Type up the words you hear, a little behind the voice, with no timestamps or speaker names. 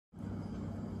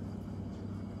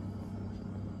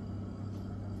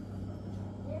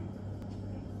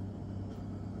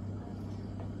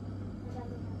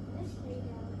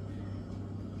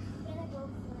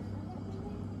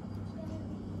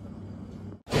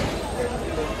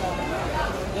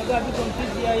देखो अभी 29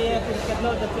 दिया ये फिर कितना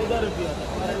होता है 14 रुपया।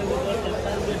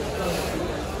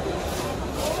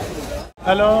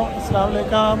 हेलो, अस्सलाम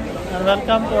वालेकुम and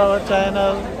welcome to our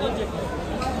channel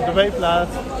Dubai plus.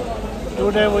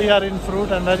 Today we are in fruit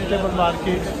and vegetable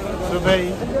market Dubai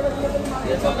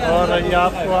और ये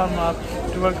आपको हम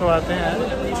टूर करवाते हैं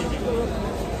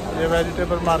ये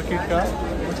वेजिटेबल मार्केट का।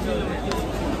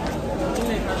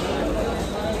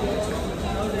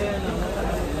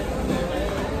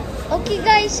 Okay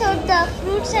guys, so the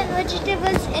fruits and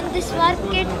vegetables in this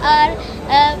market are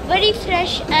very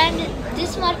fresh and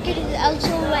this market is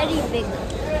also very big.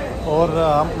 और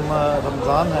हम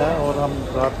रमज़ान है और हम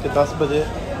रात के 10 बजे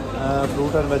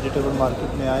फ्रूट एंड वेजिटेबल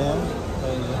मार्केट में आए हैं।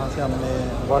 यहाँ से हमने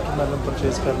वाटरमेलन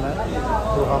परचेज़ करना है,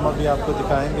 तो हम अभी आपको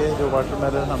दिखाएंगे जो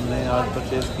वाटरमेलन हमने आज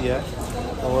परचेज़ किया है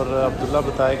और अब्दुल्ला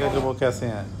बताएगा कि वो कैसे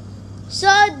हैं।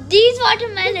 So these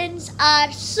watermelons are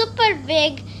super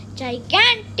big,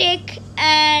 gigantic,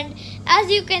 and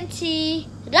as you can see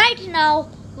right now,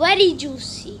 very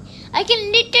juicy. I can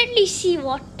literally see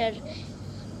water.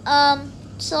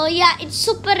 So yeah, it's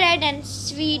super red and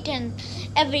sweet and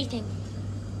everything.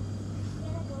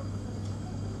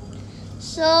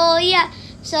 So yeah,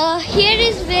 so here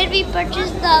is where we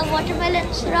purchased the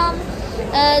watermelons from.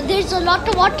 There's a lot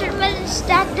of watermelons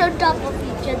stacked on top of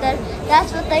each other.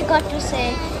 That's what I got to say.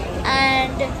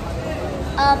 And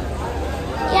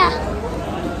yeah.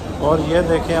 और ये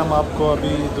देखें, हम आपको अभी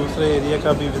दूसरे area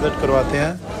का भी visit करवाते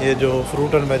हैं। ये जो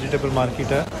फ्रूट एंड वेजिटेबल मार्केट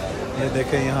है, ये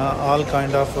देखें यहाँ all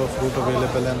kind of fruit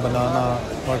available हैं। बनाना,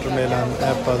 watermelon,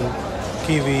 Apple,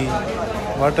 kiwi,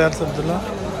 what else Abdullah?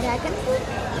 Dragon fruit?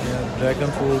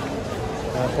 Dragon fruit,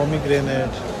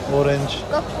 pomegranate, orange,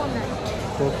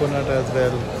 coconut as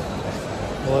well.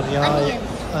 और यहाँ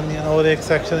अनियन और एक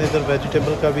सेक्शन इधर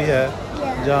वेजिटेबल का भी है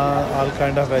जहाँ ऑल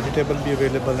काइंड ऑफ वेजिटेबल भी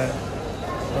अवेलेबल हैं।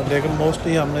 लेकिन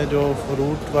मोस्टली हमने जो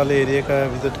फ्रूट वाले एरिया का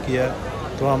विज़िट किया है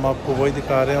तो हम आपको वही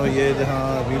दिखा रहे हैं। और ये जहाँ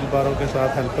व्हील बारों के साथ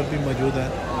हेल्पर भी मौजूद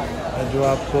हैं जो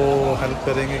आपको हेल्प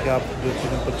करेंगे कि आप जो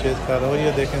चीज़ें परचेज़ कर रहे हो।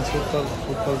 ये देखें, super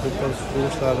super duper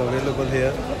fruits are available है।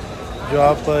 जो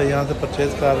आप यहाँ से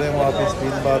परचेज़ कर रहे हैं वो आप इस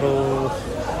व्हील बारों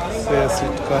से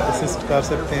असिस्ट कर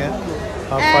सकते हैं।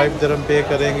 आप 5 दिरहम पे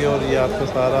करेंगे और ये आपको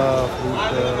सारा फ्रूट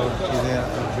और चीज़ें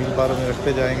व्हील बारों में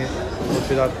रखते जाएंगे और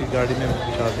फिर आपकी गाड़ी में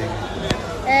पहुँचा देंगे।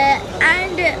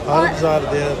 And Herbs are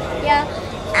there. yeah,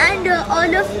 and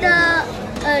all of the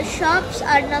shops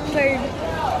are numbered.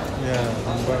 Yeah,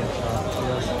 numbered shops.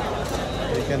 Yes,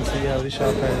 you can see every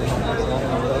shop has its own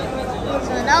number.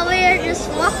 So now we are just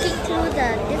walking through the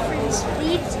different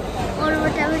streets or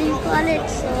whatever you call it.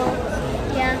 So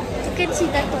yeah, you can see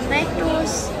the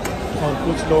tomatoes. और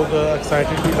कुछ लोग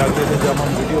excited भी लग रहे थे जब हम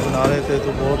video बना रहे थे,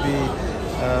 तो वो भी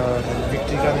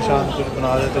विक्ट्री का निशान कुछ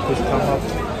बना रहे थे, कुछ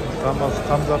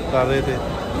थम्स अप कर रहे थे।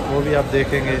 वो भी आप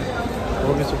देखेंगे,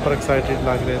 वो भी सुपर एक्साइटेड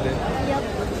लग रहे थे।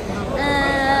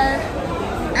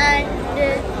 And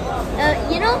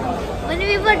you know, when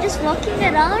we were just walking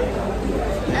around,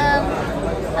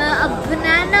 a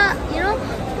banana, you know,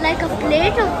 like a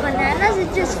plate of bananas, it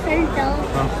just fell down.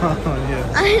 Yes.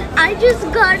 I just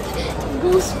got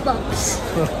goosebumps.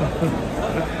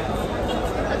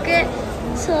 Okay,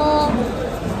 so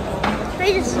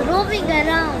we're just roaming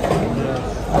around. Yes.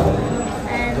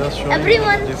 And Just showing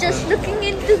everyone's different- just looking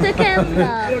into the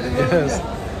camera. Yes,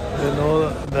 you know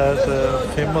that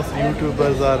famous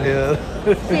YouTubers are here.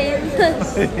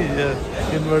 Famous. Yes,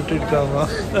 inverted comma.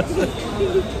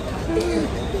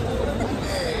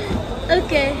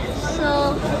 Okay, so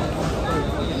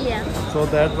yeah. So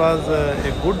that was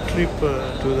a good trip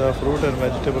to the fruit and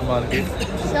vegetable market.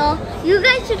 So you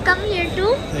guys should come here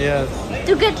too Yes.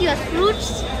 to get your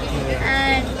fruits. Yeah.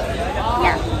 And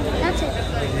yeah, that's it.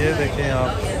 ये देखें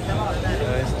आप,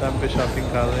 इस time पे shopping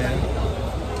कर रहे हैं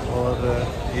और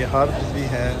ये हर्ब्स भी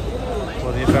हैं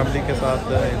और ये फैमिली के साथ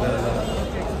इधर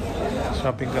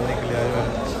शॉपिंग करने के लिए आए हुए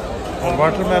हैं। और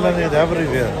watermelon is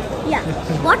everywhere. Yeah,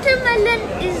 watermelon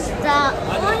is the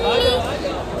only,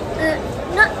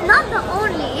 not the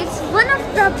only, it's one of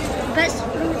the best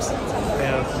fruits.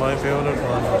 Yes, my favorite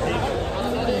one.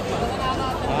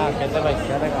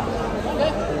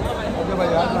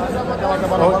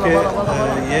 Okay,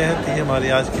 ये थी हमारी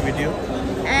आज की video.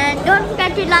 And don't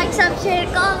forget to like,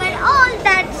 subscribe, comment, all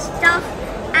that stuff,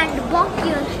 and bonk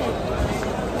your head.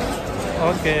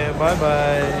 Okay, bye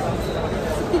bye.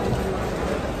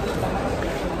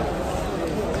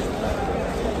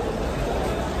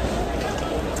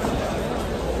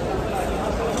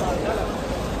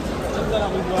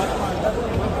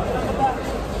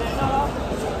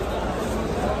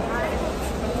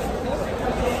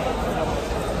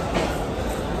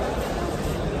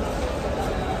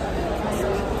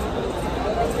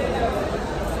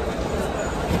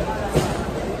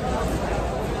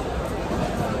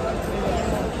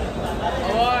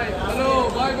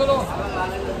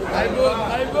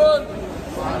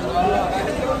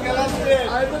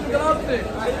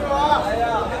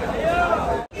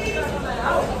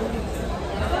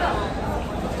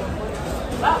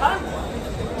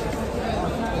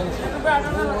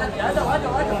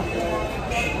 Ayo.